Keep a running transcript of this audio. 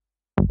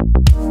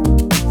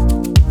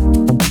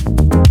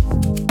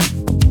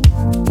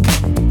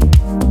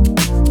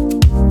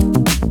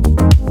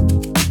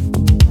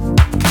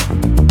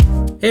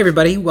Hey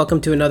everybody,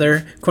 welcome to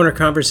another corner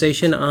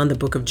conversation on the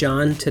book of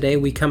John. Today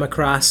we come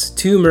across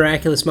two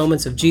miraculous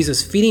moments of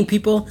Jesus feeding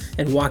people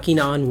and walking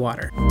on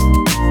water.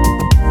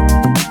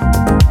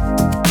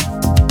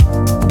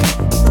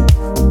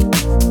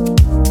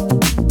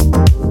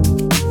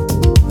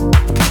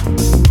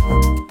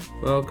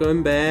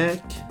 Welcome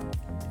back.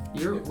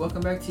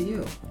 Welcome back to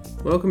you.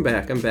 Welcome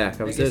back. I'm back.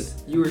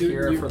 You were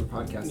here for the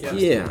podcast.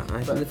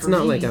 It's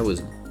not like I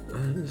was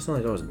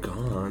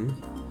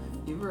gone.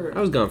 I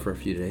was gone for a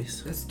few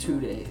days. That's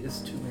 2 days. That's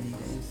too many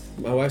days.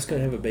 My wife's going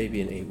to have a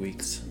baby in 8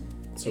 weeks.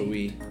 So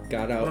we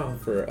got out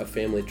for a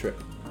family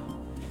trip.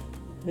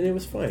 And it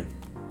was fine.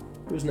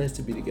 It was nice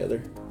to be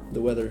together.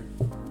 The weather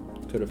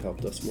could have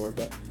helped us more,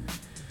 but...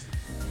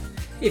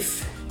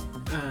 If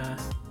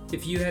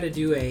you had to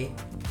do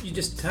you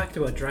just talked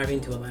about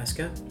driving to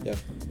Alaska. Yeah.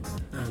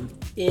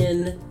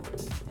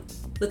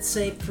 Let's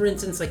say, for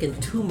instance, like in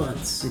 2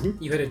 months,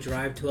 you had to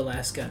drive to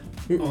Alaska.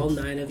 All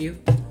 9 of you?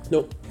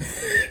 Nope.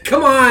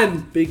 Come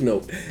on! Big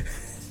nope.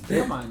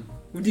 Come on.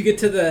 Would you get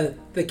to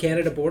the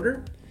Canada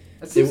border?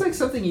 That seems like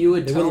something you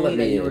would tell me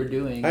that you were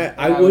doing.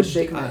 I would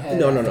shake my head.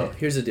 No.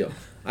 Here's the deal.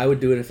 I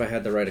would do it if I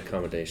had the right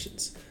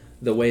accommodations.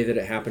 The way that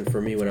it happened for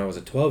me when I was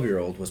a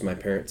 12-year-old was my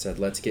parents said,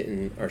 let's get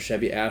in our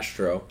Chevy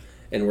Astro,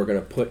 and we're going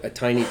to put a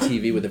tiny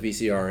TV with a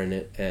VCR in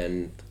it,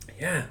 and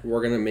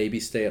we're going to maybe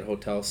stay at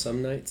hotels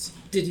some nights.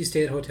 Did you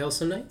stay at hotels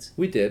some nights?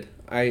 We did.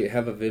 I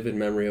have a vivid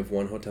memory of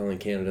one hotel in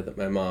Canada that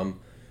my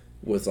mom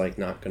was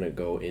not going to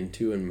go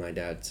into, and my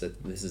dad said,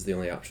 this is the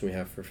only option we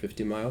have for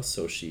 50 miles,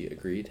 so she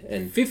agreed.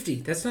 And 50?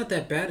 That's not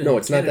that bad. No,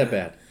 it's Canada. Not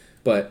that bad.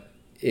 But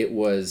it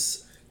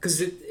was...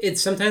 Because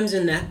it's sometimes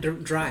in that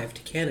drive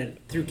to Canada,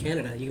 through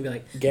Canada, you can be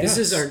like, this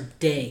is our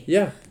day.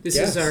 Yeah. This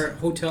is our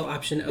hotel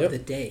option of the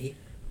day.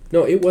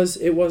 No, it was,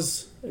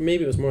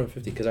 maybe it was more than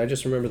 50, because I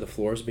just remember the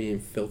floors being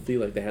filthy,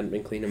 like they hadn't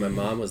been cleaned, and my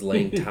mom was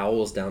laying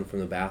towels down from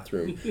the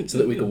bathroom so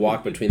that we could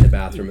walk between the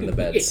bathroom and the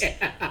beds.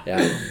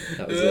 Yeah,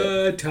 that was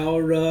it.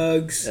 Towel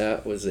rugs.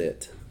 That was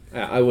it.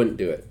 I wouldn't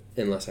do it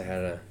unless I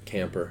had a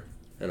camper,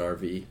 an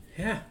RV,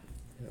 a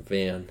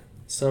van,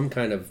 some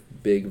kind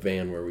of big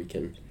van where we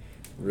can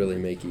really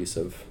make use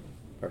of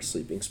our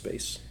sleeping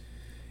space.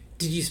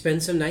 Did you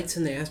spend some nights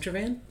in the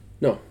Astrovan?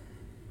 No.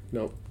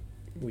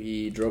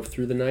 We drove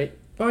through the night.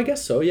 Oh, I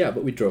guess so, yeah,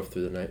 but we drove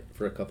through the night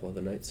for a couple of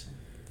the nights.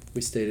 We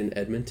stayed in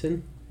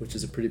Edmonton, which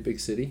is a pretty big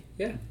city.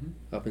 Yeah.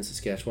 Up in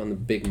Saskatchewan, the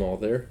big mall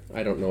there.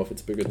 I don't know if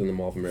it's bigger than the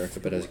Mall of America,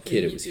 but as a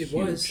kid it was huge. It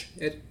was.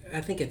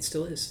 I think it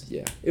still is.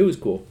 Yeah, it was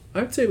cool.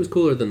 I'd say it was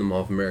cooler than the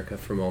Mall of America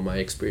from all my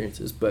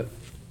experiences, but...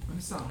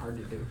 It's not hard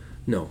to do.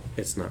 No,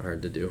 it's not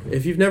hard to do.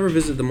 If you've never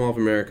visited the Mall of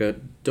America,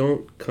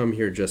 don't come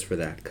here just for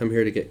that. Come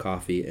here to get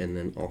coffee and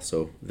then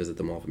also visit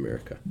the Mall of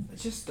America.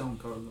 Just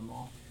don't go to the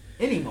mall.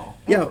 Any mall.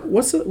 Yeah,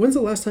 when's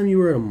the last time you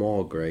were in a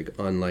mall, Greg?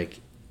 On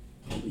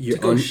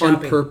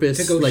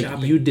purpose,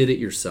 shopping. You did it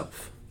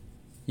yourself.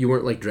 You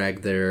weren't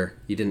dragged there.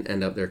 You didn't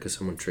end up there because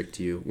someone tricked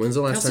you. When's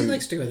the last time?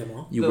 Likes to go to the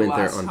mall. You went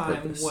there on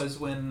purpose. The last time was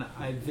when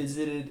I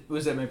visited. It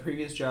was at my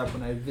previous job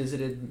when I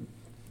visited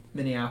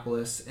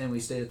Minneapolis, and we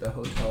stayed at the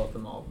hotel at the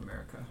Mall of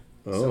America.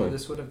 Oh. So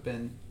this would have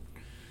been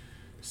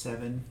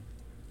 7.5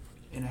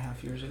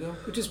 years ago.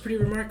 Which is pretty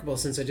remarkable,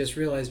 since I just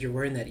realized you're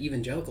wearing that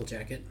evangelical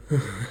jacket.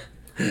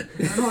 I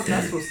don't know what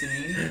that's supposed to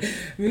mean.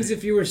 It means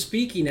if you were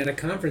speaking at a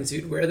conference,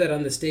 you'd wear that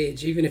on the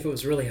stage, even if it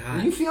was really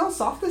hot. You feel how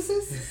soft this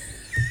is?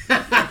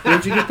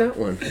 Where'd you get that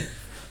one?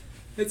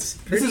 This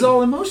is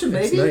all in motion,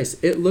 baby. It's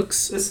nice. It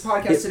looks... This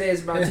podcast today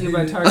is brought to you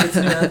by Target's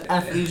new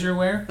athleisure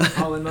wear.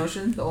 All in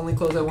motion. The only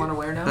clothes I want to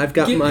wear now. I've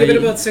got give it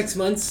about 6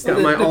 months.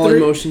 Got my all in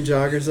motion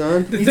joggers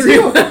on. Me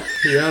too.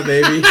 Yeah,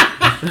 baby.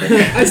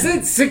 I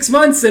said 6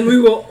 months, and we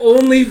will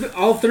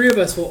all three of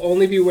us will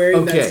only be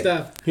wearing that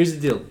stuff. Here's the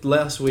deal.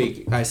 Last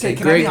week, I said,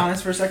 can I be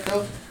honest for a sec,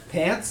 though?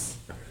 Pants,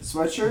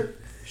 sweatshirt,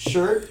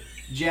 shirt,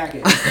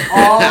 jacket.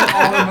 All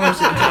in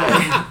motion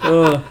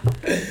today.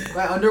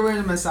 My underwear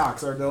and my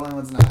socks are the only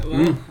ones not.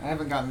 I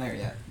haven't gotten there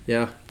yet.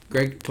 Yeah.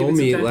 Greg told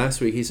me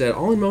last week, he said,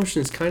 all in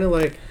motion is kind of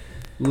like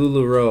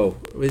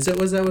LuLaRoe. Was that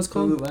what it's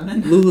called?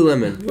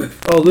 Lululemon.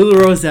 Oh,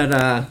 LuLaRoe is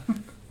that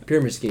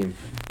pyramid scheme.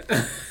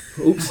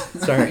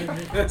 Oops, sorry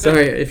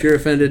if you're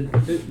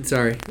offended,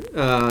 sorry.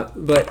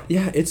 But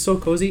yeah, it's so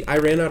cozy. I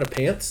ran out of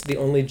pants. The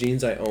only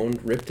jeans I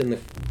owned ripped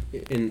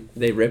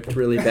they ripped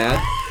really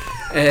bad.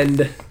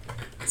 And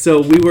so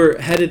we were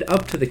headed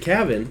up to the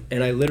cabin,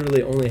 and I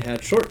literally only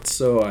had shorts.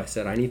 So I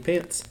said, I need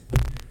pants.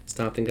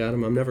 Stopped and got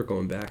them. I'm never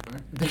going back.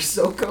 They're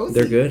so cozy.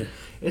 They're good.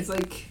 It's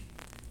like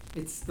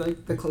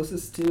the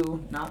closest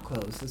to not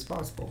clothes as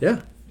possible.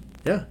 Yeah.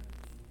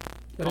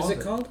 What is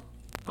it called?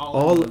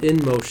 All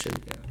in motion.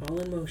 Yeah. All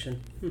in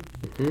motion.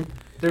 Mm-hmm.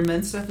 Their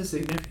men's stuff is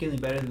significantly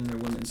better than their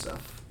women's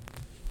stuff.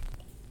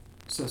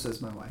 So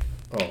says my wife.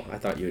 Oh, I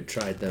thought you had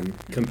tried them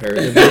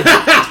comparatively.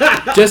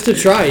 Just to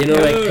try,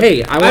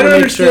 hey, I want to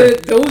make sure.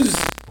 Those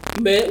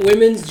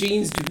women's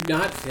jeans do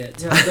not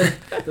fit. Yeah,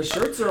 the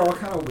shirts are all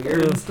kind of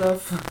weird and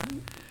stuff.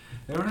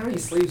 They don't have any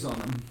sleeves on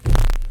them.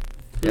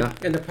 Yeah.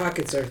 And the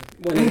pockets are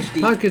 1 inch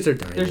deep. Pockets are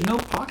tiny. There's no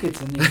pockets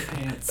in these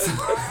pants.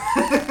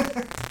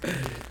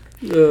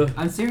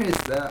 I'm serious.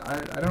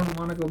 I don't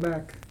want to go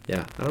back.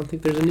 Yeah, I don't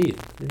think there's a need.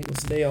 I think we'll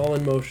stay all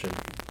in motion.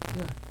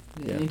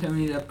 Yeah. Anytime I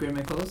need to upgrade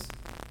my clothes,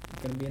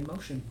 I'm going to be in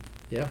motion.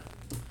 Yeah.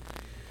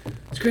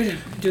 It's great.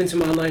 I'm doing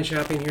some online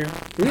shopping here.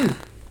 I'm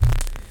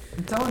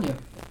telling you.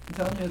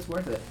 It's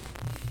worth it.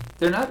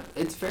 They're not,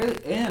 it's fairly,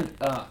 and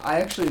I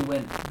actually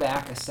went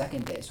back a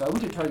second day. So I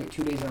went to Target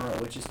 2 days in a row,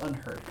 which is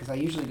unheard, because I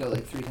usually go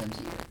like 3 times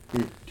a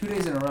year. 2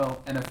 days in a row,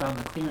 and I found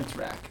the clearance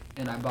rack,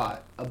 and I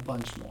bought a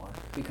bunch more,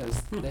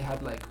 because they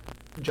had like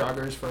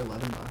joggers for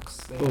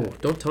 $11.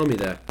 Don't tell me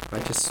that. I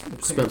just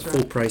spent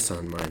full price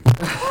on mine.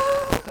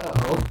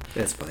 Uh-oh.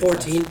 That's fine.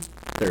 14.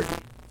 30.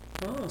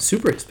 Oh.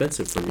 Super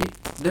expensive for me.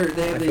 They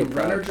have feel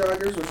runner proud.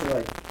 joggers, which are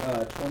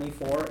like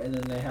 24, and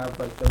then they have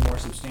like the more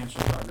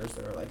substantial joggers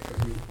that are like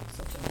 30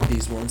 something.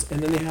 These ones. And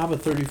then they have a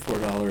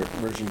 $34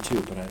 version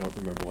too, but I don't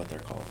remember what they're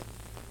called.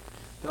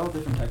 They're all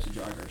different types of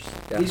joggers.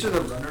 Yeah. These are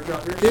the runner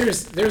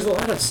joggers. There's a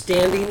lot of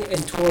standing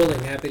and twirling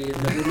happening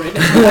in the room right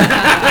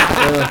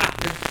now.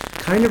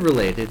 Kind of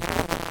related.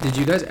 Did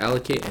you guys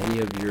allocate any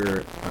of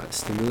your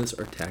stimulus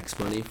or tax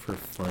money for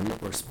fun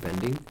or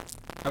spending?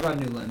 I bought a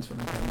new lens for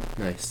my camera.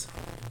 Nice.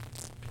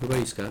 What about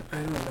you, Scott? I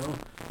don't know.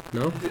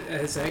 No?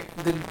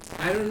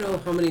 I don't know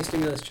how many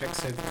stimulus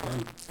checks have come.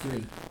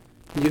 3.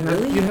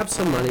 You have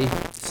some money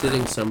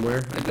sitting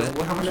somewhere, I bet.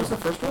 How much was the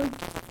first one?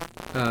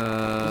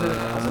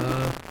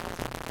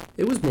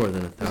 It was more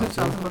than Was it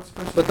 $1,000. $1,000 the first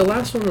But one? the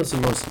last one was the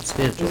most It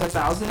substantial. was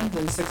 1,000,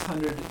 then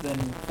 600, then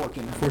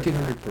 1,400.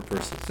 $1,400 per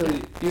person. So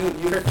you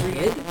For a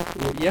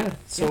kid? Yeah.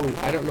 So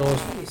I don't know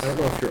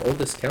if your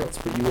oldest counts,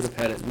 but you would have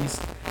had at least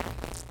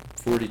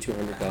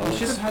 $4,200. you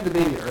should have had the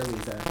baby early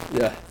there.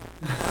 Yeah.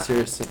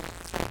 Seriously.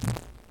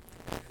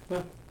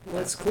 Well,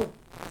 that's cool.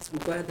 I'm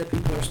glad that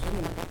people are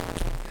spending it.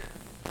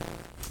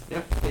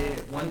 Yep.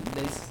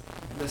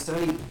 There's a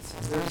study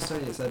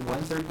that said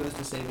 1/3 goes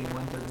to saving,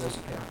 1/3 goes to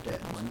pay off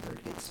debt, and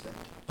 1/3 gets spent.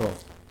 Oh,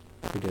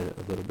 we did it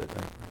a little bit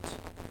backwards.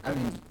 I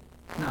mean,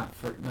 not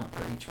for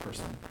each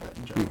person, but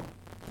in general.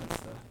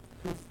 That's the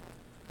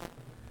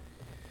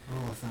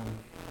rule of thumb.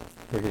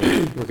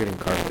 We're getting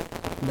carpet.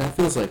 That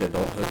feels like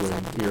adulthood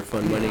when your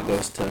fun money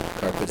goes to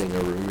carpeting a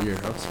room in your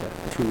house.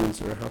 Yeah, 2 rooms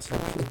in our house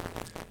actually.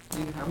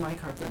 You can have my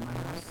carpet in my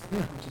house. Yeah.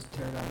 I'll just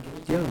tear it out and give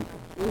it to you.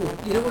 Yeah. Ooh,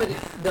 you know what?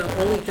 The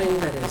only thing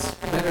that is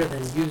better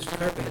than used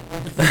carpet.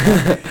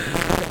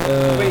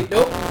 Wait,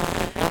 nope.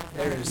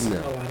 There's No.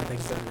 a lot of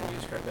things better than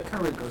used carpet.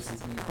 Carpet goes to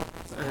me.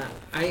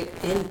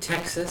 In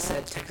Texas,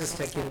 at Texas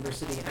Tech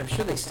University, I'm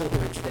sure they still do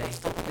it today,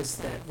 is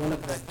that one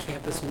of the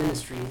campus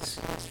ministries,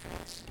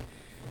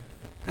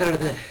 I don't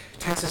know, the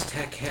Texas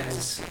Tech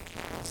has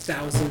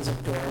thousands of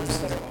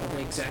dorms that are all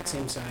the exact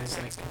same size,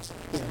 like,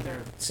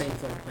 they're the same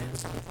floor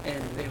plans,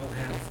 and they all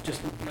have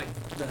just like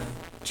the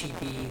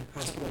cheapy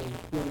hospital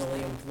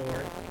linoleum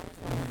floor.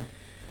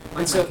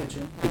 Like so- my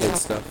kitchen. The good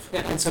stuff.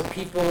 Yeah, and so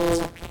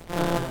people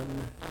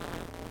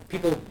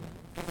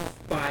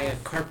buy a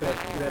carpet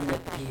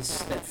remnant piece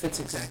that fits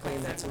exactly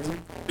in that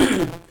room,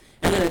 and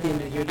then at the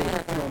end of the year they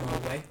throw them all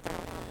away.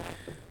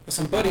 Well,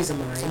 some buddies of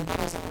mine,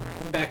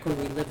 back when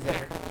we lived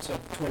there, so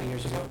 20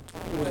 years ago,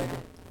 would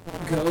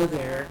go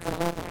there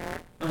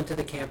onto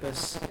the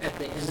campus at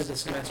the end of the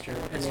semester,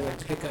 and they would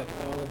pick up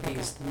all of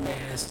these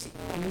nasty,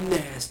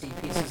 nasty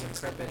pieces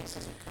of carpet.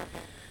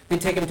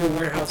 They'd take them to a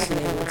warehouse and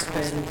they would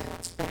spend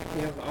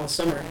all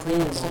summer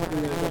cleaning them all,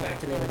 and they would go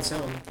back and they would sell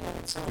them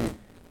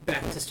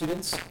back to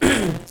students.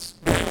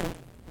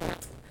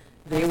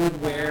 They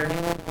would wear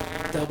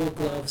double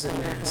gloves and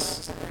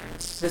masks.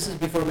 This is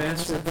before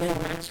masks were a thing.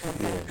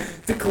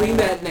 To clean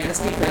that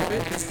nasty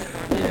carpet.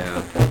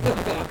 Yeah.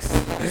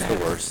 It's the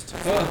worst.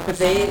 Oh, but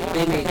they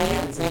made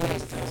tens and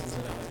tens of thousands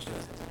of dollars doing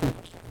it.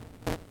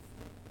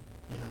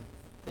 Yeah.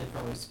 They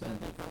probably spent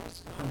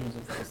hundreds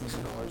of thousands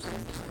of dollars in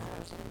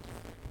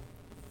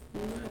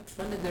That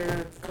funded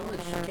their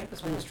college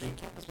campus ministry.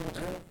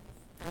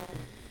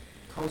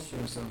 college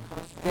students. So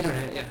They don't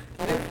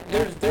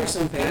have, there's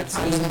some bad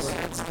schemes.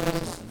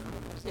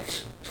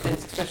 And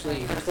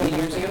especially 20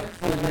 years ago,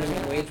 when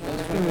minimum wage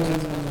was 20%.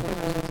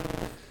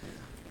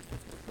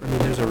 I mean,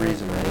 there's a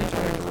reason I ate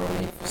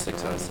macaroni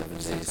 6 out of 7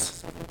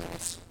 days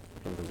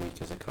of the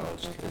week as a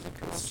college kid.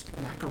 Because,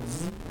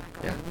 macaroni.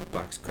 yeah,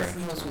 box craft.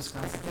 Most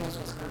Wisconsin.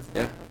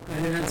 Yeah,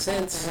 99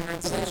 cents.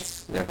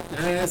 yeah.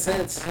 99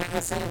 cents.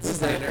 Is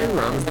that and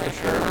ramen for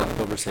sure?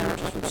 Leftover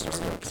sandwiches from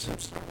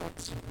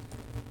Starbucks.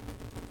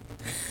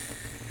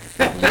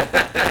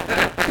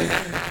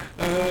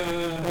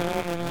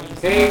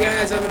 Hey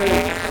guys, I'm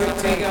gonna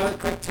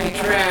quick take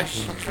out,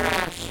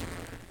 trash.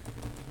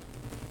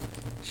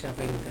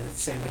 Shoving the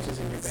sandwiches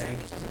in your bag.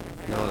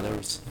 No, there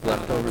was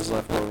leftovers,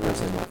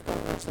 and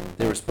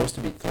they were supposed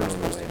to be thrown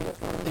away,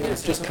 but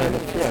it's just kind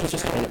of a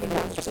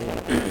normal thing.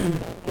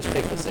 Just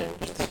take the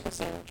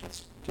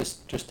sandwiches.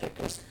 Just take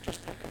them.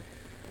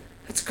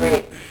 That's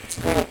great.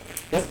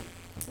 Yep.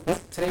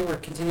 Today we're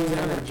continuing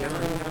on with John.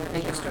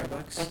 Thank you,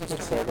 Starbucks.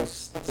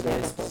 Starbucks today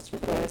is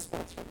sponsored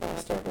by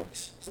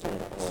Starbucks.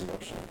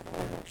 Motion.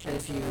 And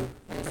if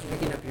you're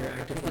picking up your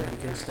active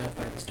ranking stuff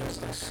by the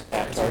Starbucks,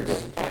 At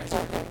Target.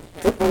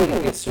 They're probably going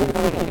to get sued.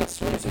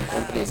 Using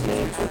companies'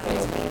 names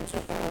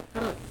without.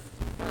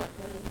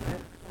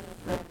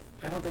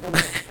 I don't think I'm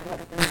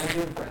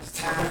impressed.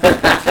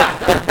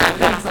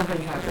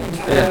 Something happened.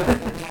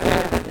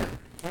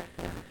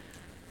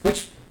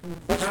 Which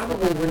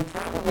probably would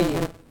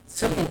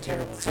something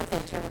terrible.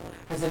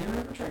 Has anyone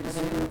ever tried to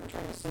sue?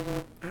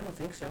 I don't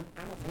think so. I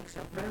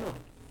don't know.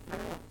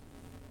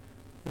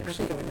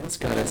 It's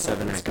got a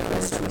 7-act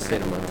performance in the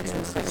state of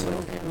Montana.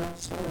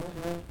 So.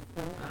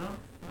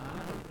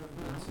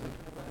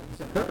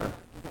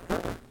 I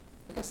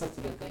guess that's a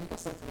good thing.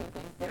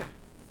 Yeah.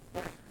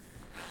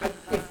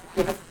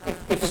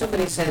 If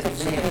somebody says, I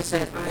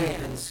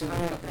have sued a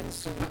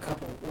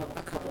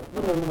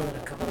little more than a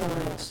couple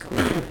times.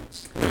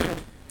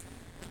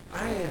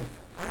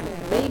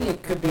 Maybe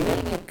it could be a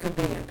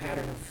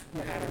pattern of.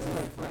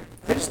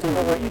 I just don't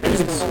know what you do.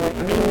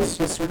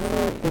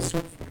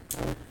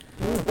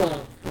 Well,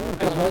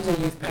 I was always a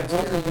youth pastor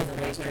in the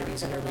late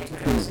 30s and early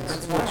 2000s.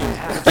 That's why I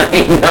asked. I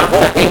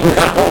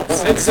know.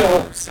 And so,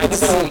 let's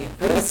see.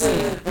 What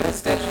is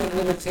statute of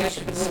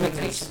limitations?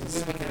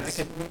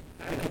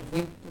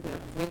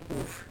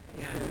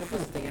 Yeah, that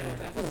wasn't thinking about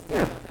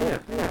that.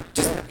 Yeah.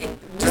 Just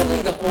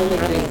really the only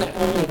thing that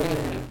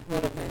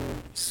would have been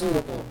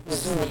suitable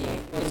was the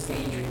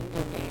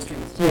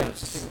extreme. Yes.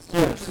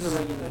 To the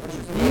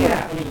regulations.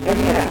 Yeah.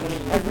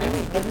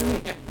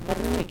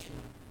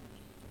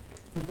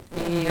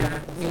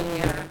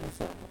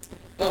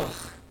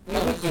 We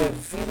would give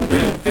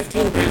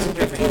 15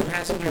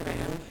 passenger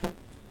van.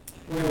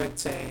 We would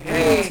say,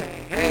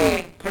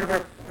 hey, part of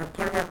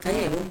our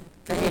thing.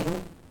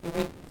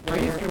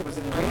 Right after was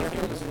it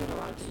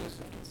allowed to use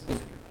it?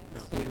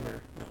 No,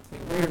 we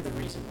weren't the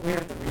reason why.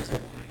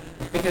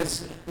 Because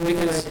we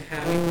would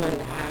have a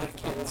lot of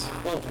kids,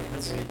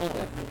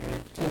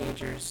 1,200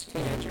 teenagers,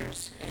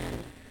 and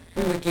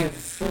we would give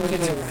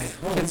kids a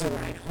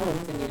ride home.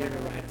 They needed a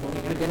ride home.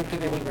 We didn't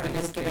give any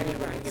rides.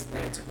 Give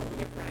rides home.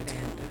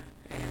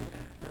 And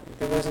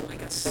there wasn't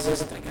like a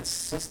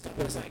system.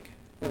 It was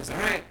all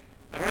right.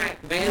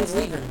 Van's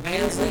leaving.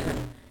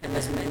 And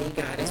as many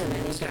got in, how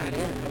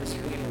do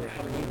you give a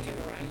ride?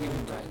 You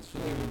give rides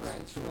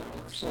for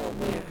hours.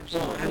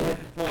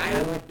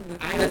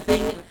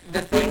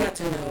 The thing I got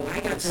to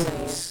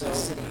know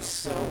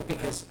so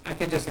because I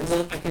could just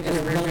look in the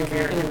rearview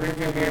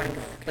mirror and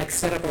like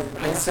set up my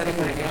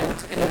head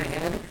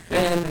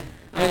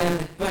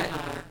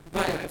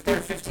but if there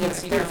are 15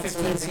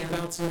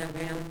 seatbelts in that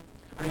van,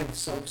 I am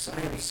so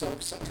excited to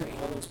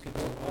all those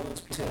people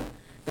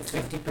the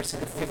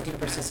 50% of that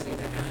capacity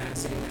that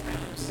happens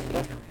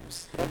many times.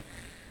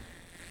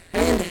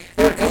 And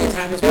there were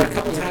a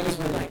couple times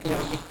when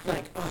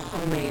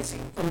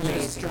amazing.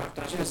 Just dropped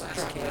off his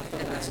last kid,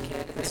 and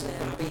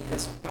Bobby, who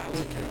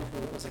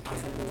was a kid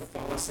who would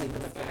fall asleep in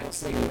the back.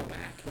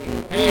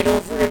 Hey,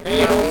 don't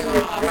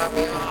drop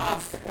me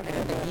off.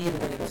 And he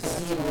lives.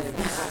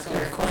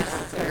 Of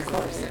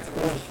course.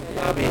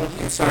 Bobby,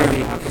 I'm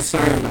sorry about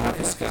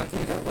this guy.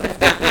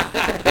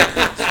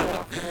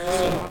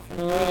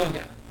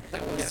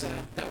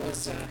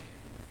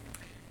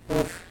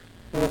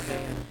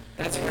 Man.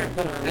 That's where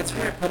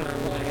I put on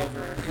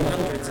whatever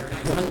hundreds of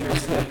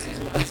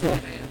miles, man.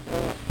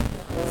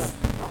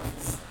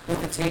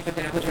 With a tape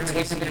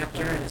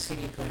adapter and a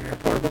CD player.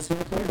 Portable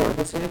CD player.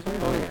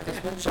 Oh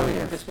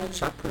yeah. This one.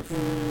 Shockproof.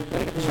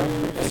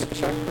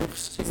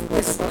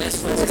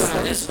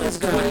 This one's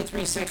got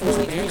 23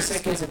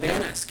 seconds of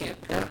manna skip.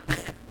 Yeah.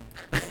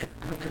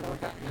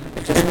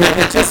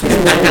 It just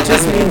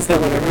means that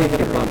whenever you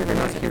hit a button, you're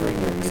not hearing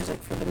your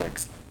music for the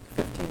next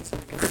 15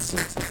 seconds.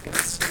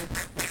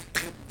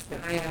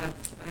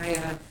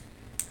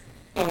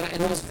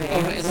 And those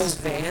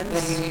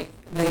vans,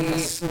 they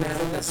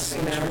smell the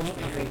smell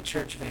of a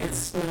church van. It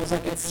smells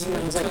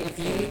like if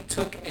you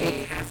took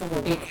a half of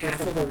a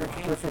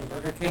Whopper from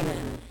Burger King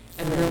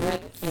and threw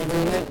it in a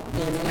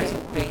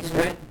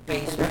wet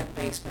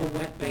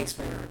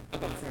basement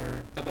about 4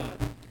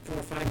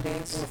 or 5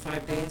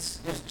 days.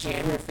 Just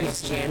jam your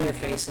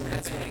face in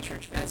that.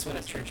 That's what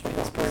a church van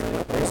is.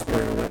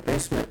 Wet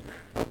basement.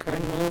 Okay,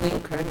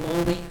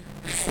 moldy.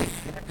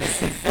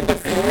 And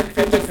before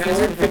 50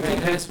 passenger van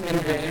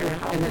in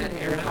that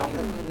era, how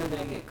often did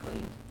they get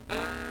cleaned? A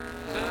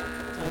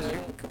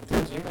couple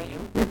times a year.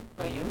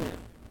 By you?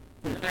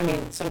 I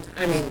mean,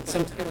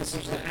 sometimes it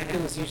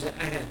was usually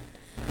I had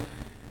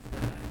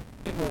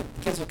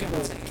kids would come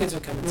and say,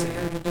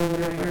 to do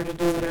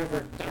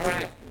whatever. All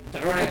right.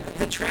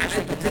 The trash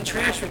would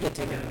get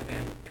taken out of the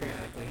van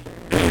periodically.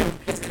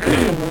 It's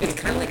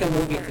kind of like a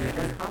movie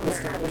theater. There's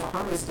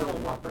probably still a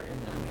Whopper in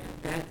them.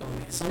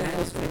 Some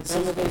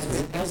of those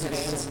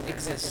vans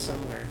exist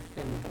somewhere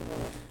in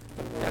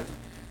the world.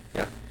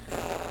 Yeah.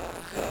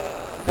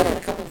 Had a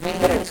couple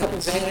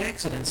van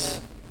accidents.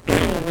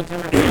 One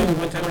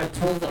time I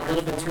pulled a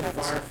little bit too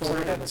far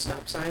forward at the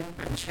stop sign.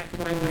 I checked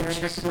my mirrors,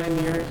 just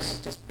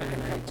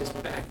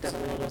backed up a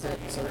little bit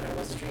so that I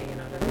wasn't hanging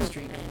out in the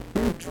street.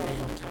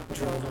 drove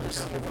on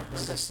top of a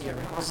Honda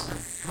CRX.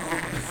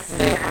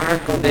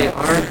 They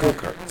are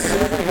go-karts.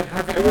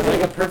 It was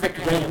like a perfect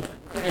ramp.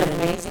 And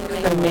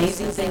the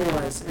amazing thing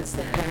was is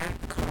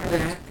that car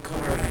and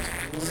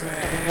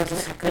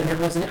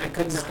I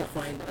could not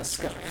find a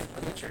scuff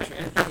on the church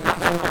van.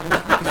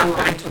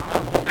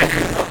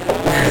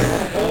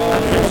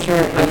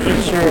 I'm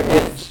pretty sure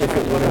if it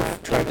would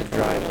have tried to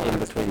drive in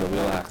between the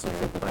wheel axles,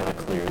 it might have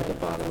cleared the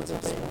bottom of the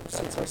thing.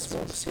 That's how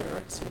small the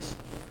CRX is.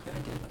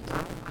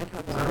 I'd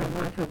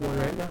have one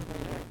right now.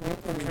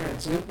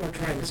 We're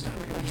trying to stop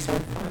here.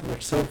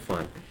 They're so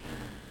fun.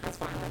 That's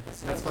why I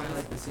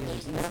like the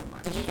Caesars so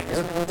much. Did you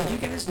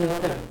guys know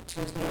that on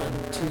Tuesday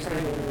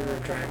when we were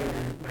driving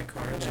in my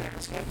car,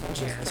 that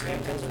Jazz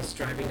Hampton was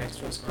driving next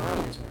to us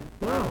on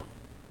Wow.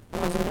 I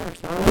was a nurse.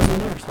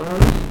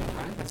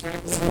 That's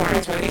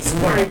right.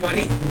 Sorry,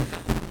 buddy.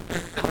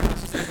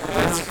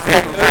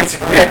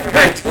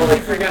 I totally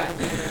forgot.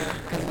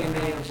 Because we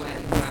made a plan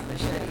about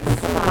machetes.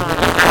 Come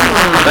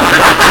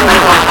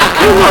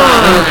on!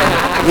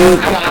 You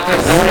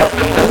guys.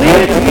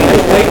 Wait until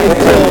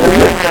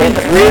in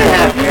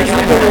 3.5 years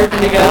we've been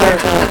working together.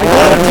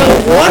 Not until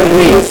 1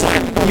 week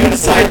you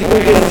decide to go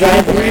get a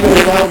giant burrito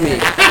without me.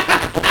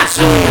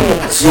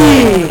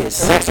 Jeez.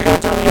 Mexico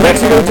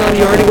town,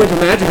 you already went to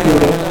Magic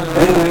Doodle.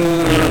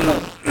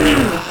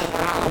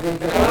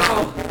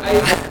 Wow.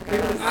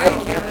 I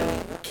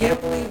can't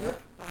believe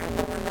I'm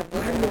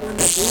the one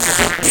that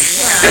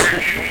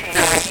did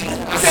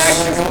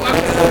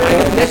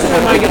Next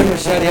time I get a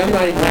machete, I'm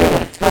not even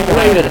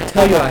going to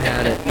tell you I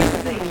had it. Here's the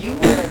thing, you were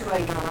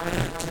like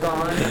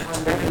gone on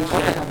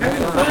vacation.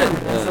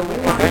 So we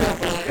wanted to.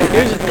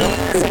 Here's the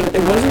thing.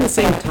 It wasn't the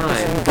same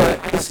time,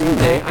 but the same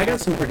day, I got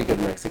some pretty good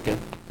Mexican.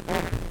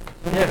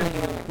 Yeah,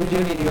 we do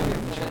need to go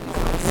get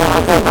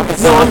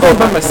machetes. No, I'm going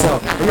by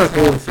myself. I'm not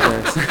going with you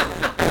guys.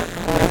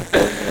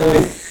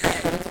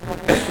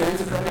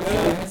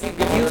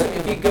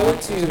 If you go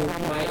to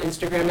my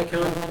Instagram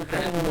account at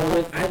that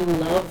moment, I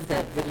love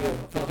that video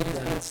of the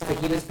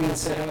fajitas being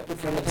set out in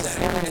front of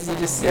Zach, and you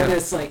just see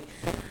this like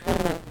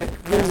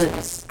when the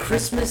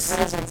Christmas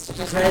presents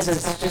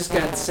just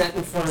got set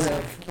in front of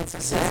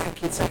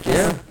Zach. It's like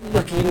he's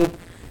looking.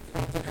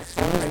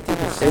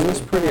 It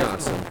was pretty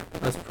awesome.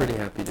 I was pretty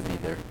happy to be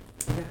there.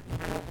 Yeah.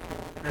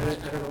 I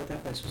don't know what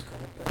that place was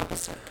called. But...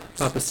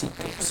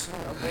 Papacitos.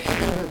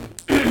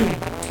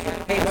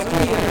 Hey, why don't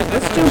we,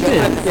 let's jump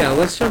in. Yeah,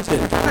 let's jump in.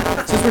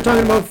 Since we're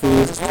talking about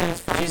food,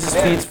 Jesus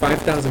feeds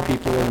 5,000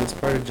 people in this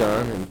part of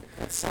John, and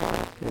it's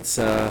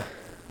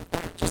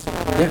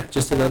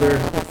just another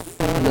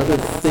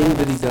thing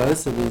that he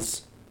does. It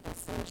was.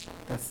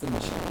 That's the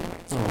machete.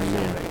 Oh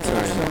man,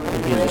 sorry,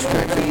 I'm being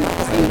distracted.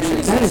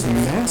 That is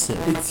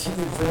massive. It's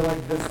huge. They're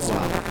like this.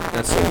 Wow,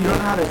 that's so You don't know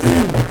how to.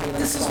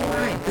 This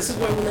is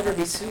why we'll never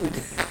be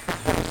sued.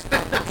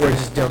 We're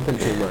just dumping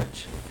too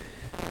much.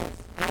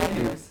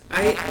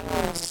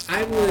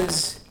 I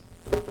was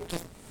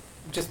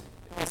just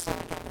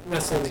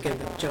wrestling again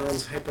with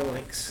John's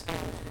hyperlinks,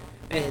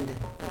 and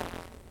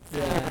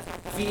the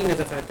feeding of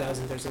the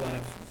 5,000. There's a lot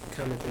of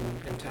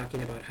commenting and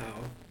talking about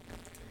how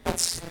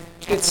it's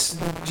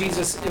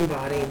Jesus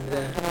embodying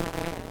the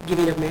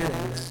giving of manna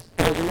in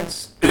the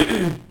wilderness.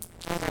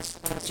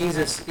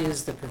 Jesus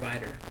is the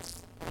provider,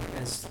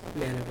 as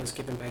manna was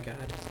given by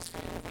God.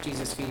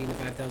 Jesus feeding the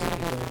 5,000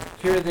 people.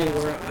 Here they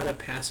were on a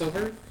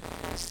Passover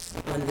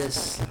on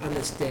this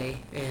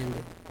day, and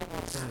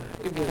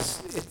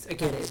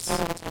it's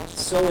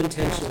so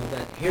intentional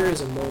that here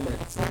is a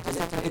moment,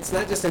 and it's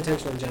not just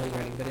intentional in John's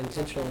writing, but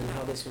intentional in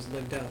how this was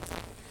lived out.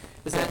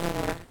 Is that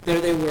there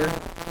they were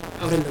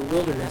out in the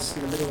wilderness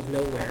in the middle of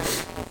nowhere.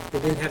 They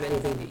didn't have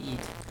anything to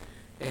eat,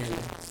 and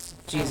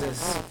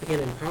Jesus, again,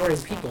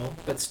 empowering people,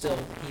 but still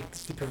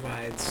he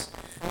provides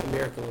a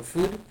miracle of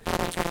food.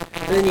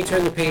 And then you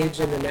turn the page,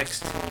 and the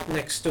next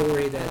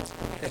story that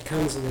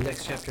comes in the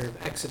next chapter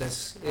of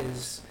Exodus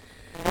is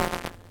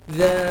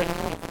the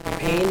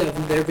pain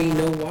of there being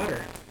no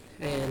water,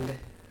 and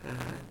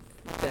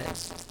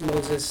that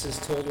Moses is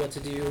told what to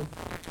do.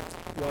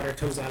 Water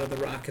comes out of the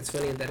rock. It's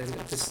funny that in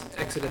this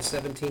Exodus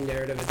 17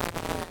 narrative,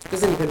 it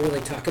doesn't even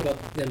really talk about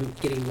them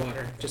getting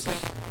water. Just like,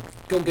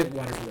 go get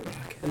water from the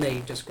rock. And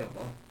they just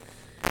grumble.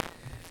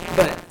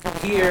 But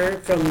here,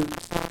 from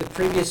the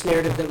previous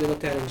narrative that we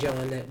looked at in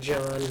John, that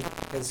John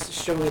is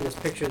showing this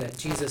picture that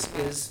Jesus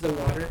is the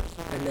water.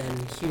 And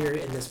then here,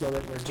 in this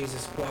moment where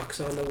Jesus walks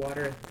on the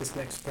water, this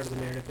next part of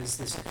the narrative is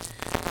this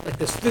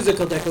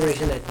physical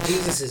declaration that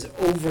Jesus is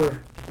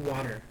over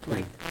water.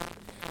 Like,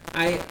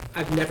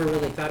 I've never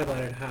really thought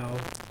about it how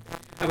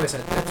I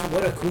said,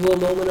 what a cool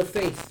moment of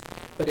faith.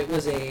 But it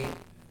was the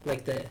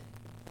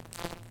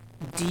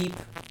deep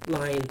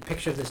lying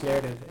picture of this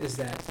narrative is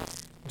that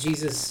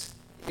Jesus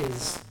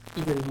is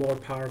even more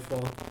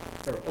powerful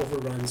or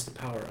overruns the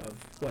power of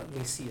what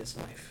we see as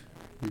life.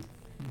 And,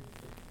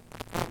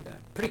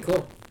 pretty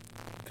cool.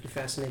 Pretty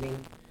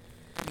fascinating.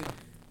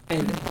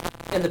 And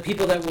the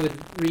people that would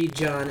read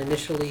John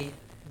initially,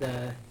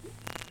 the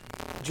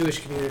Jewish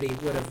community,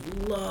 would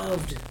have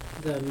loved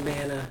the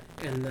manna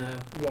and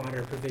the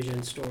water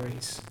provision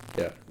stories.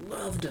 Yeah.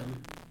 Loved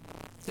them.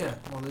 Yeah,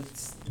 well,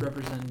 it's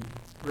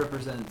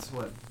represents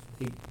what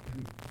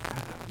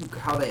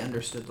how they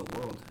understood the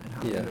world and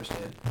how they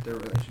understood their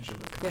relationship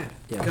with God.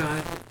 Yeah.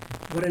 God,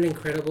 what an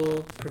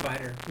incredible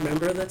provider.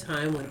 Remember the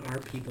time when our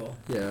people.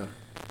 Yeah.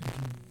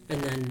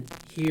 And then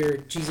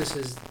here,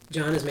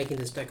 John is making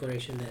this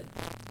declaration that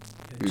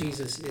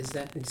Jesus is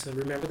that. And so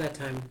remember that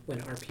time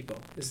when our people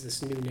is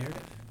this new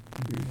narrative.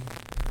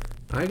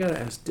 I gotta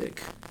ask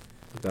Dick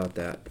about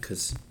that,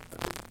 because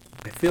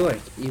I feel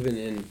like even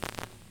in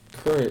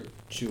current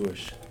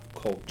Jewish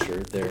culture,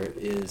 there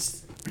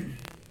is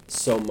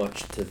so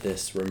much to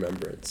this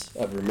remembrance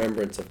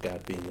of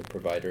God being the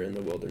provider in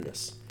the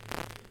wilderness.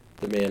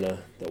 The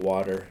manna, the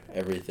water,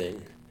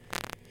 everything.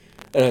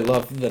 And I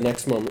love the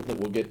next moment that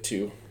we'll get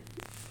to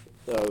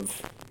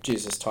of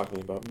Jesus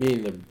talking about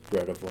being the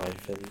bread of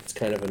life, and it's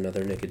kind of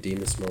another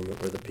Nicodemus moment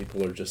where the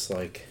people are just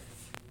like,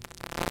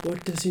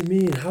 what does he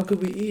mean? How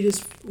could we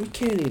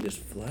can't eat his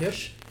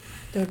flesh.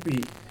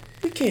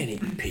 We can't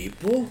eat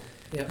people.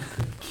 Yep.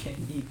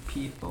 Can't eat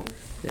people.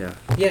 Yeah.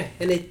 Yeah,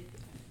 and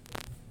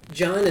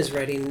John is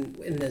writing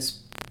in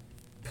this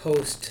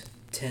post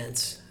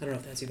tense. I don't know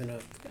if that's even an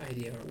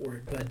idea or a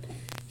word, but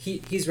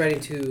he's writing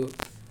to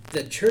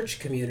the church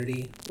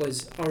community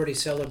was already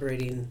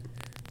celebrating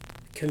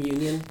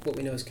communion, what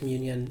we know as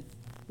communion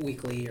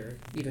weekly or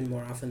even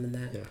more often than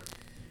that. Yeah.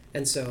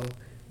 And so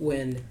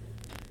when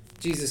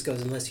Jesus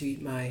goes, unless you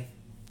eat my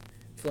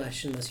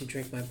flesh, unless you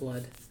drink my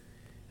blood,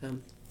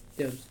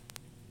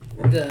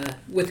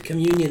 with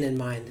communion in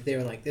mind, they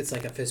were like, it's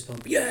like a fist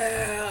pump.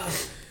 Yeah!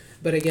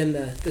 But again,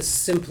 the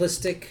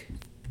simplistic,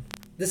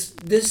 this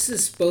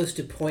is supposed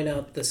to point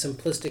out the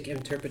simplistic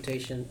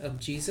interpretation of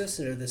Jesus,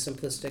 or the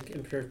simplistic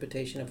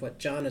interpretation of what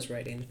John is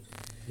writing,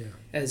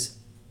 as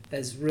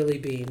really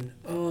being,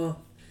 oh,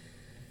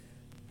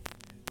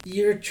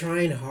 you're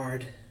trying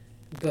hard,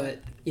 but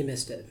you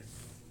missed it.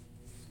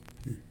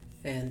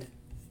 And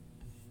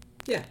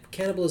yeah,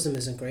 cannibalism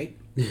isn't great.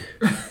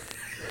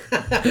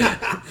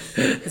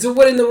 So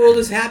what in the world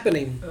is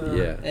happening?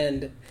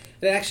 And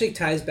it actually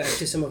ties back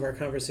to some of our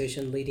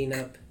conversation leading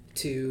up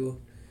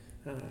to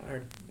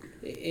our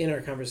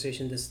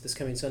conversation this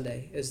coming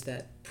Sunday, is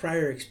that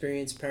prior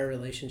experience, prior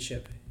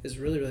relationship is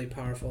really, really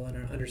powerful in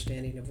our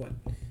understanding of what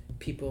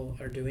people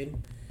are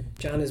doing.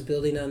 John is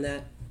building on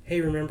that.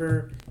 Hey,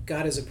 remember,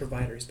 God is a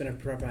provider. He's been a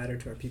provider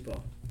to our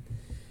people.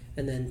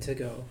 And then to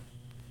go,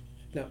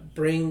 now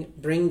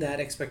bring that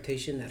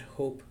expectation, that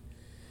hope,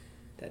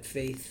 that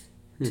faith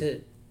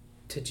to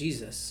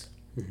Jesus,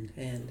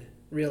 and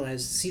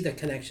see the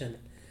connection.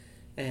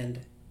 And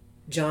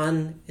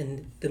John,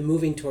 and the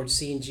moving towards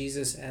seeing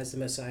Jesus as the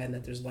Messiah and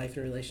that there's life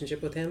and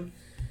relationship with him,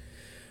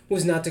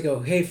 was not to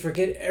go, hey,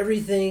 forget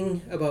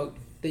everything about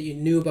that you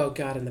knew about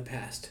God in the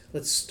past.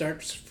 Let's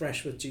start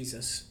fresh with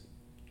Jesus.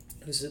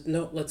 He said,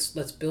 no, let's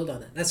build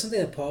on that. That's something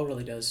that Paul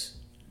really does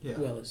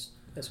well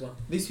as well.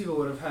 These people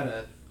would have had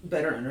a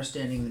better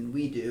understanding than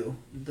we do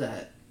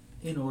that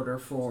in order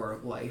for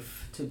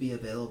life to be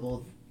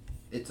available,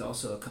 it's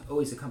also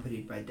always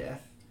accompanied by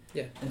death.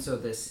 Yeah. And so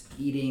this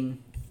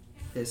eating,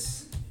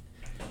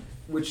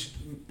 which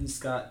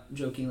Scott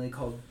jokingly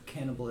called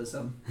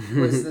cannibalism,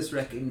 was this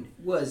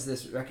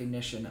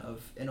recognition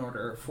of, in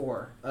order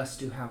for us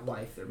to have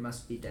life, there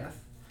must be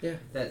death. Yeah.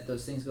 That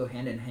those things go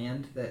hand in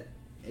hand. That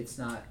it's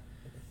not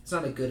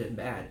a good and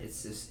bad.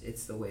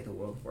 It's the way the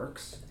world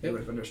works. They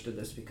would have understood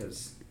this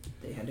because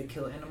they had to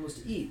kill animals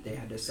to eat. They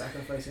had to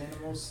sacrifice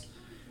animals.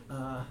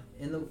 That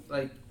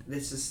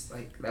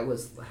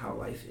was how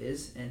life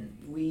is, and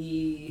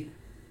we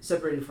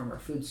separated from our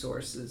food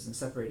sources and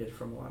separated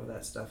from a lot of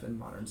that stuff in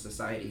modern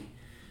society.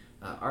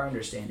 Our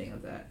understanding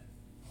of that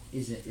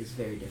is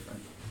very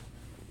different.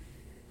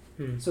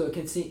 So it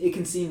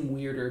can seem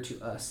weirder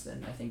to us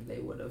than I think they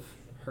would have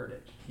heard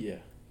it. Yeah.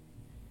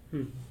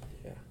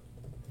 Yeah.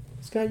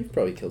 Scott, you've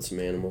probably killed some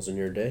animals in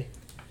your day.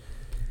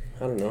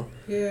 I don't know.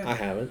 Yeah. I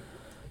haven't.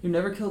 You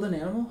never killed an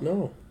animal?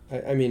 No.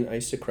 I mean, I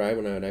used to cry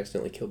when I would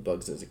accidentally kill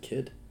bugs as a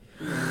kid.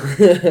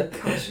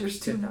 Gosh, you're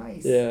too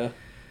nice. Yeah.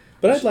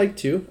 But I'd like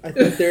to. I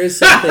think there is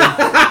something.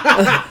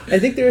 I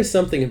think there is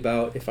something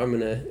about if I'm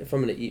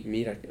gonna eat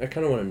meat, I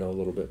kind of want to know a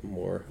little bit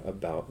more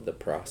about the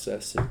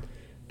process and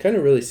kind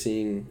of really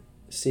seeing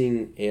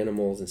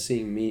animals and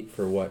seeing meat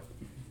for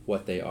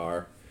what they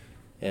are,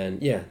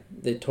 and yeah,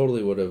 they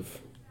totally would have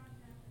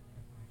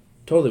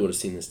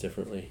seen this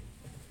differently.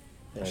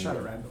 I shot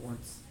a rabbit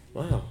once.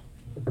 Wow.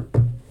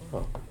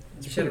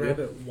 You shot a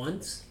rabbit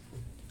once?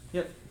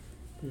 Yep.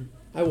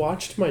 I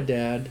watched my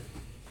dad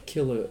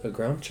kill a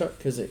ground chuck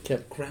because it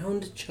kept...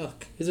 Ground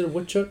chuck? Is it a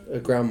woodchuck? A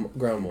ground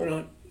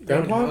mole?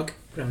 Groundhog?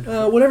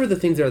 Whatever the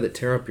things are that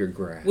tear up your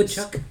grass.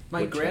 Woodchuck?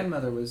 My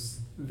grandmother was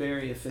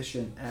very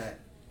efficient at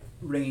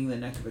wringing the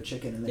neck of a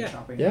chicken and then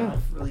chopping it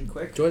off really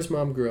quick. Joy's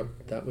mom grew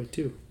up that way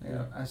too.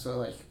 Yeah,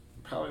 so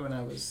probably when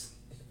I was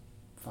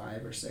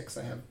 5 or 6,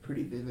 I have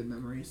pretty vivid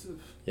memories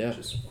of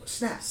just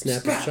snap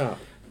and chop.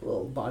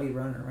 Little body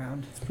running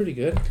around. It's pretty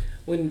good.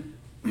 When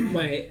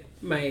my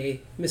my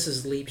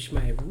Mrs. Leach,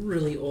 my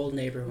really old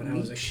neighbor when I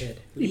was a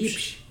kid.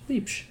 Leach.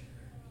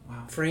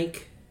 Wow.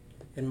 Frank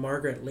and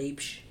Margaret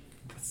Leach.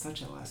 That's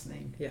such a last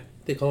name. Yeah.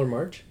 They call her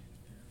Marge?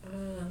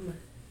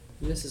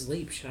 Mrs.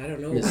 Leach. I don't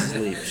know.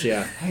 Mrs. Leach,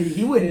 yeah. Hey,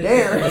 he wouldn't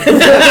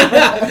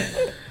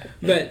dare.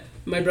 But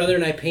my brother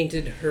and I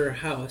painted her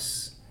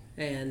house,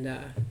 and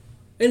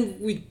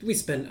we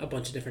spent a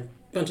bunch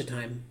of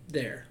time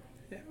there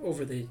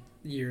over the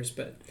years.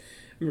 But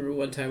I remember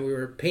one time we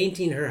were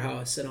painting her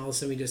house, and all of a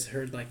sudden we just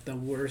heard like the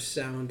worst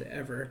sound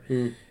ever.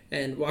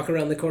 And walk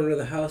around the corner of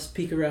the house,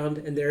 peek around,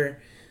 and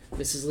there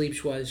Mrs.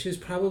 Leach was. She was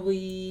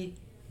probably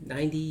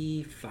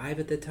 95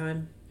 at the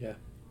time. Yeah.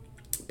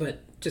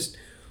 But just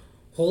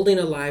holding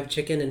a live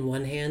chicken in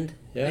one hand,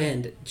 Yeah.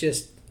 and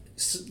just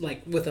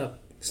like with it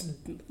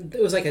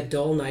was like a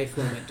dull knife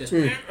moment, just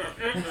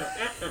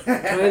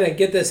trying to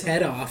get this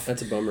head off.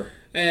 That's a bummer.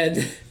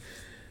 And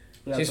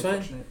Yeah, she's fine.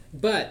 unfortunate.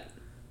 But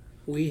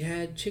we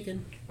had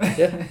chicken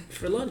Yeah.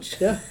 for lunch.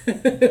 Yeah.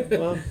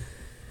 Well.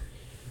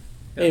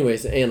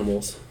 Anyways,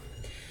 animals.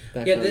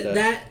 Back Yeah, on to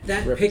that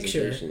picture,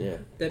 representation, yeah.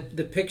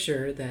 the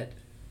picture that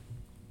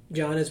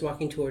John is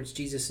walking towards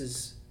Jesus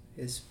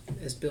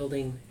is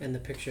building, and the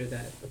picture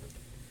that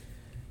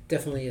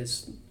definitely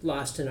is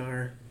lost in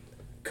our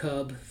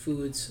Cub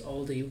Foods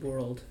Aldi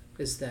world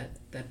is that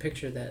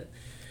picture that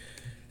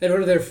in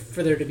order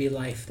for there to be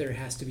life, there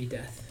has to be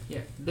death.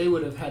 Yeah, they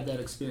would have had that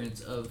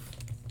experience of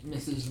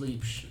Mrs.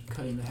 Leach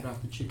cutting the head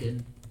off the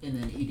chicken and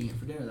then eating it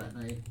for dinner that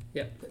night.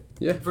 Yep.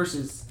 Yeah.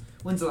 Versus,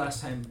 when's the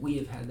last time we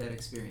have had that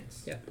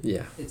experience? Yeah.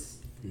 Yeah. It's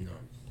No.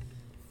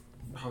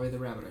 probably the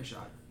rabbit I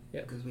shot.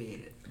 Yep. Because we ate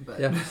it. But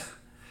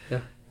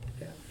Yeah.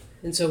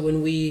 And so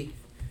when we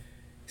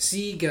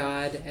see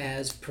God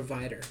as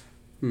provider,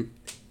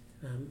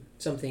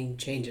 something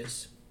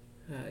changes.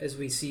 As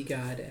we see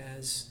God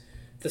as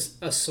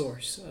a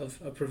source of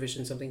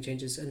provision, something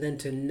changes. And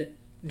then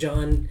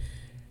John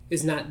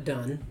is not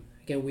done.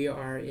 Again, we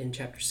are in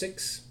chapter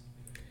 6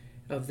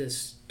 of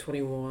this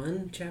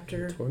 21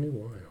 chapter.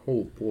 21.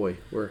 Oh boy,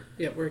 we're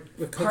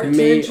cooking.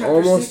 me chapter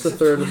almost 6 a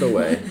third of the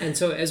way. And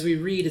so as we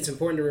read, it's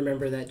important to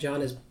remember that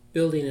John is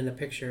building in a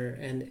picture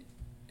and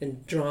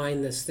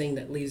drawing this thing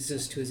that leads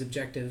us to his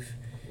objective.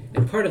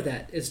 And part of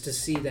that is to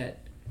see that,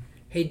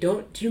 hey,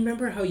 do you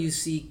remember how you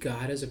see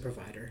God as a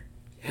provider?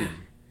 Yeah.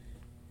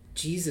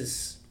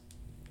 Jesus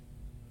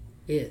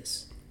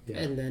is. Yeah.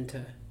 And then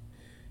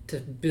to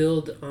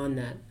build on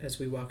that as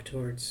we walk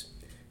towards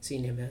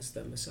seeing him as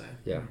the Messiah.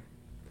 Yeah.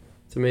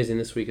 It's amazing.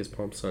 This week is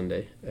Palm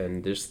Sunday,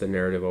 and just the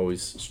narrative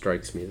always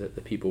strikes me that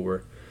the people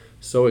were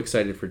so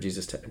excited for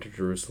Jesus to enter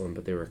Jerusalem,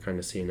 but they were kind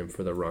of seeing him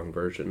for the wrong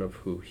version of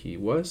who he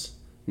was,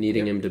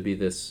 needing him to be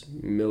this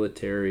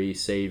military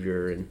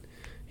savior, and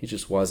he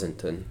just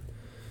wasn't. And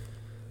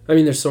I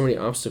mean, there's so many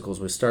obstacles.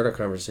 We start our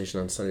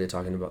conversation on Sunday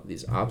talking about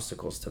these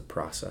obstacles to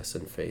process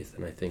in faith,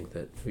 and I think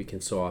that we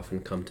can so often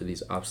come to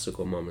these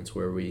obstacle moments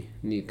where we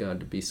need God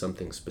to be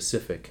something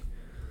specific,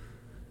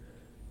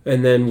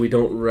 and then we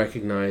don't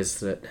recognize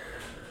that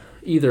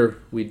either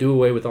we do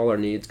away with all our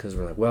needs because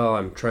we're like, well,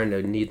 I'm trying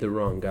to need the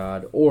wrong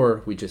God,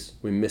 or we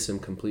miss him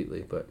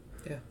completely. But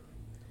Yeah.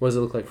 what does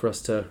it look like for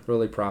us to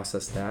really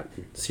process that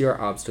and see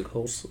our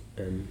obstacles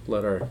and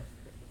let our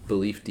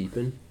belief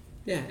deepen?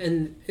 Yeah,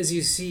 and as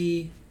you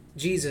see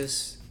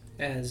Jesus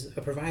as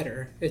a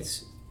provider,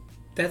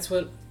 that's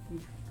what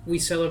we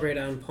celebrate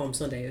on Palm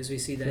Sunday, as we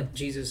see that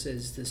Jesus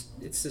is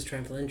this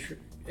triumphal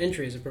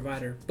entry as a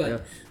provider.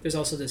 But there's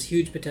also this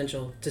huge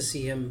potential to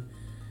see him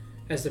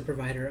as the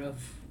provider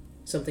of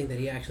something that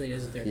he actually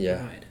isn't there to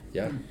provide.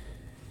 Yeah.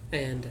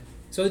 And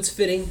so it's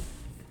fitting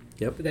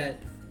Yep. that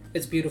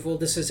it's beautiful.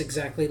 This is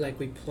exactly like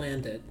we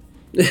planned it.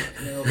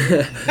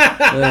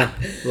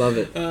 Love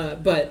it.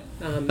 But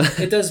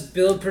it does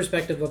build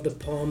perspective of the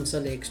Palm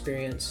Sunday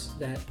experience,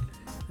 that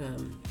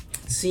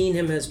seeing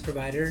him as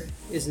provider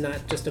is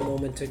not just a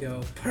moment to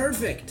go,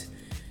 perfect.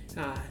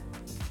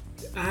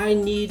 I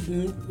need,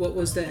 what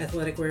was the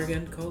athletic wear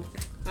again called?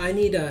 I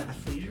need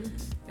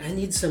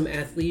some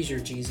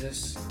athleisure,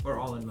 Jesus. Or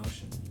all in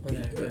motion.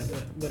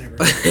 Whatever.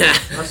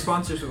 Our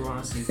sponsors would want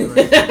us to use the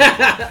right.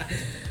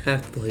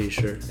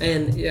 Athleisure.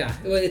 And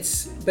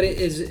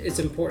it's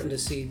important to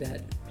see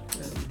that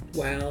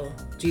while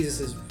Jesus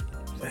is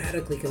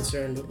radically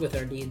concerned with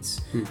our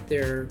needs,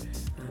 they're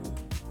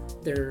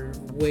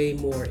way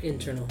more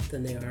internal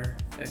than they are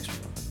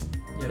external.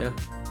 Yeah.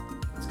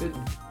 It's good.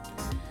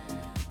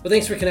 Well,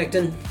 thanks for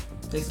connecting.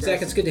 Thanks, Zach,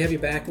 guys. it's good to have you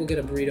back. We'll get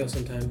a burrito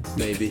sometime.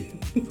 Maybe.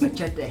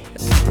 Machete.